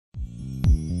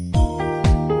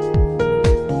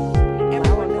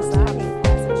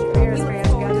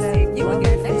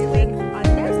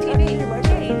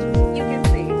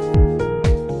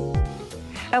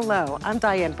Hello, I'm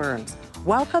Diane Burns.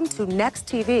 Welcome to Next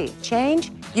TV,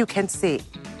 Change You Can See.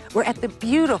 We're at the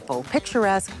beautiful,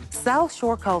 picturesque South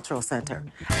Shore Cultural Center.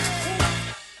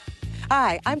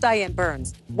 Hi, I'm Diane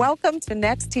Burns. Welcome to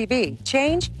Next TV,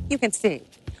 Change You Can See.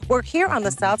 We're here on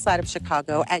the south side of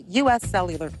Chicago at U.S.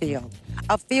 Cellular Field,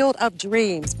 a field of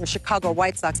dreams for Chicago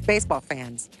White Sox baseball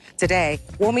fans. Today,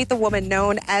 we'll meet the woman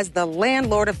known as the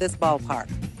landlord of this ballpark.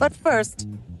 But first,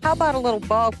 how about a little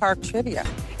ballpark trivia?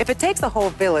 If it takes a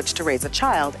whole village to raise a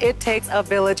child, it takes a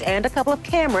village and a couple of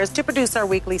cameras to produce our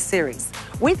weekly series.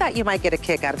 We thought you might get a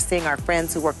kick out of seeing our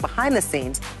friends who work behind the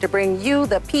scenes to bring you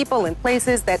the people and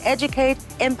places that educate,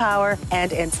 empower,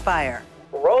 and inspire.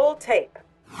 Roll tape.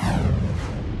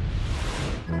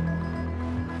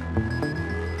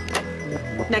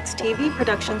 Next TV,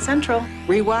 Production Central.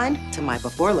 Rewind to my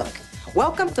before look.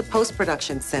 Welcome to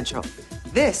Post-Production Central.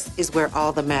 This is where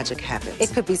all the magic happens. It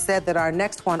could be said that our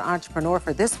next one entrepreneur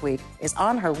for this week is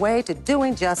on her way to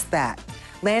doing just that.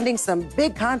 Landing some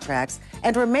big contracts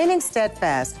and remaining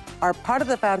steadfast are part of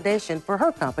the foundation for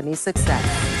her company's success.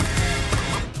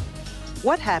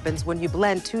 What happens when you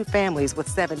blend two families with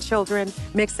 7 children,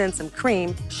 mix in some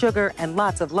cream, sugar, and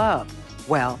lots of love?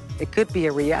 Well, it could be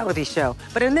a reality show,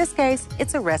 but in this case,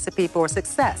 it's a recipe for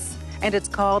success, and it's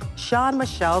called Sean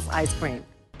Michelle's Ice Cream.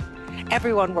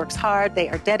 Everyone works hard, they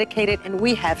are dedicated, and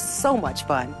we have so much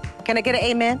fun. Can I get an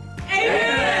amen?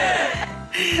 Amen!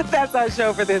 That's our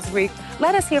show for this week.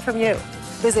 Let us hear from you.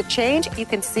 Visit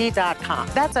ChangeYouCanSee.com.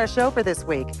 That's our show for this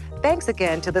week. Thanks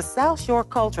again to the South Shore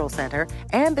Cultural Center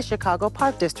and the Chicago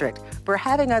Park District for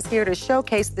having us here to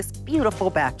showcase this beautiful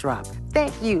backdrop.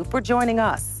 Thank you for joining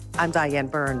us. I'm Diane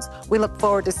Burns. We look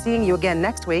forward to seeing you again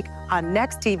next week on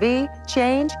Next TV,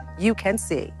 Change You Can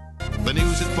See. The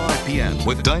news at 5 p.m.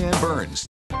 with Diane Burns.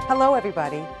 Hello,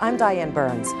 everybody. I'm Diane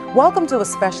Burns. Welcome to a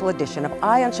special edition of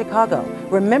Eye on Chicago,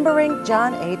 remembering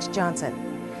John H. Johnson.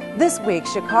 This week,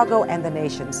 Chicago and the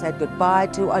nation said goodbye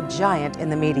to a giant in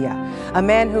the media, a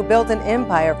man who built an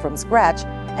empire from scratch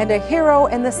and a hero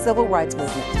in the civil rights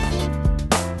movement.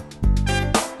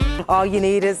 All you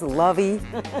need is lovey.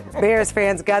 Bears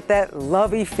fans got that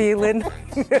lovey feeling.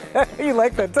 You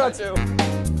like that, don't you?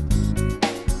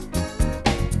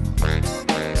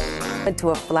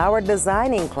 To a flower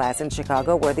designing class in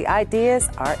Chicago where the ideas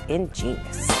are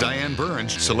ingenious. Diane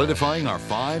Burns solidifying our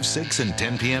 5, 6, and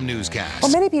 10 p.m. newscasts.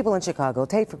 Well, many people in Chicago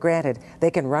take for granted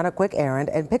they can run a quick errand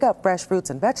and pick up fresh fruits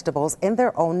and vegetables in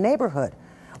their own neighborhood.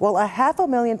 Well,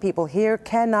 500,000 people here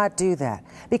cannot do that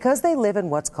because they live in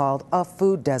what's called a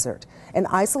food desert, an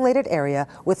isolated area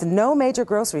with no major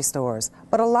grocery stores,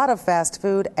 but a lot of fast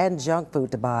food and junk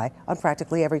food to buy on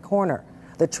practically every corner.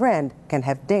 The trend can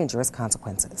have dangerous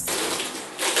consequences.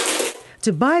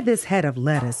 To buy this head of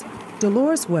lettuce,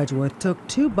 Dolores Wedgeworth took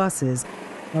 2 buses,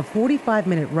 a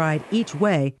 45-minute ride each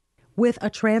way, with a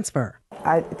transfer.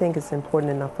 I think it's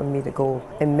important enough for me to go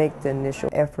and make the initial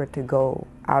effort to go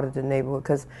out of the neighborhood,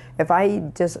 because if I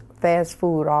eat just fast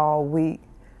food all week,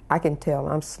 I can tell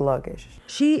I'm sluggish.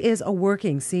 She is a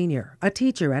working senior, a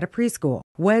teacher at a preschool.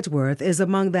 Wedgeworth is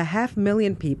among the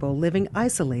 500,000 people living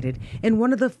isolated in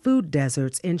one of the food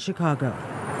deserts in Chicago.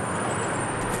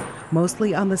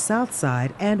 Mostly on the south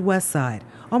side and west side,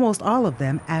 almost all of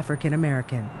them African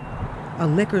American. A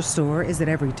liquor store is at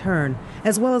every turn,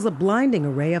 as well as a blinding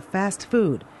array of fast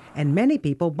food, and many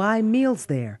people buy meals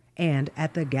there and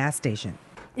at the gas station.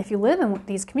 If you live in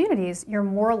these communities, you're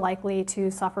more likely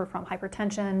to suffer from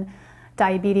hypertension,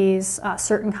 diabetes,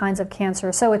 certain kinds of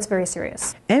cancer, so it's very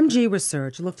serious. MG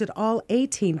Research looked at all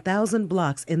 18,000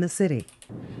 blocks in the city.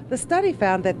 The study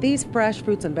found that these fresh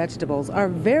fruits and vegetables are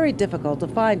very difficult to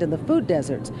find in the food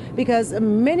deserts because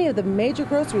many of the major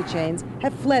grocery chains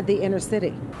have fled the inner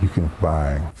city. You can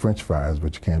buy French fries,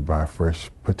 but you can't buy fresh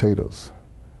potatoes.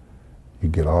 You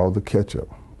get all the ketchup,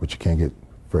 but you can't get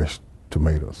fresh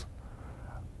tomatoes.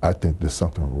 I think there's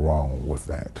something wrong with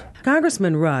that.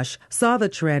 Congressman Rush saw the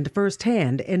trend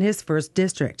firsthand in his first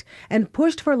district and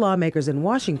pushed for lawmakers in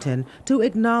Washington to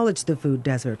acknowledge the food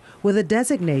desert with a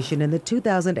designation in the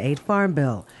 2008 Farm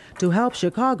Bill to help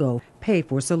Chicago pay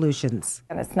for solutions.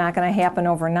 And it's not going to happen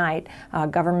overnight.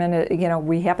 Government,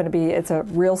 it's a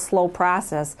real slow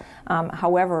process.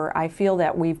 However, I feel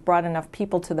that we've brought enough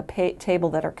people to the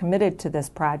table that are committed to this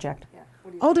project.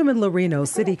 Alderman Loreno's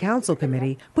City Council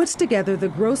Committee puts together the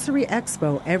Grocery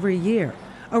Expo every year,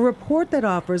 a report that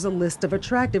offers a list of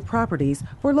attractive properties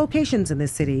for locations in the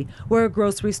city where a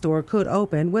grocery store could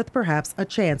open with perhaps a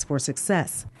chance for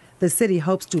success. The city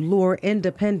hopes to lure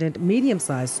independent,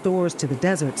 medium-sized stores to the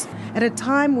deserts at a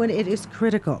time when it is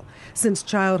critical, since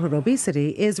childhood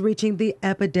obesity is reaching the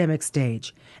epidemic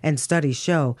stage, and studies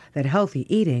show that healthy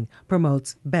eating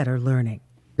promotes better learning.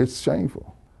 It's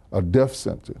shameful. A death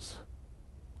sentence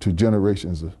to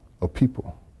generations of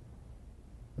people.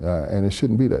 And it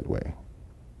shouldn't be that way.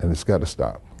 And it's got to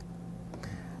stop.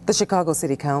 The Chicago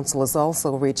City Council is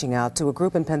also reaching out to a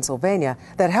group in Pennsylvania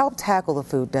that helped tackle the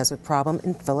food desert problem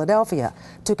in Philadelphia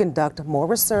to conduct more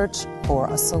research for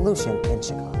a solution in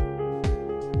Chicago.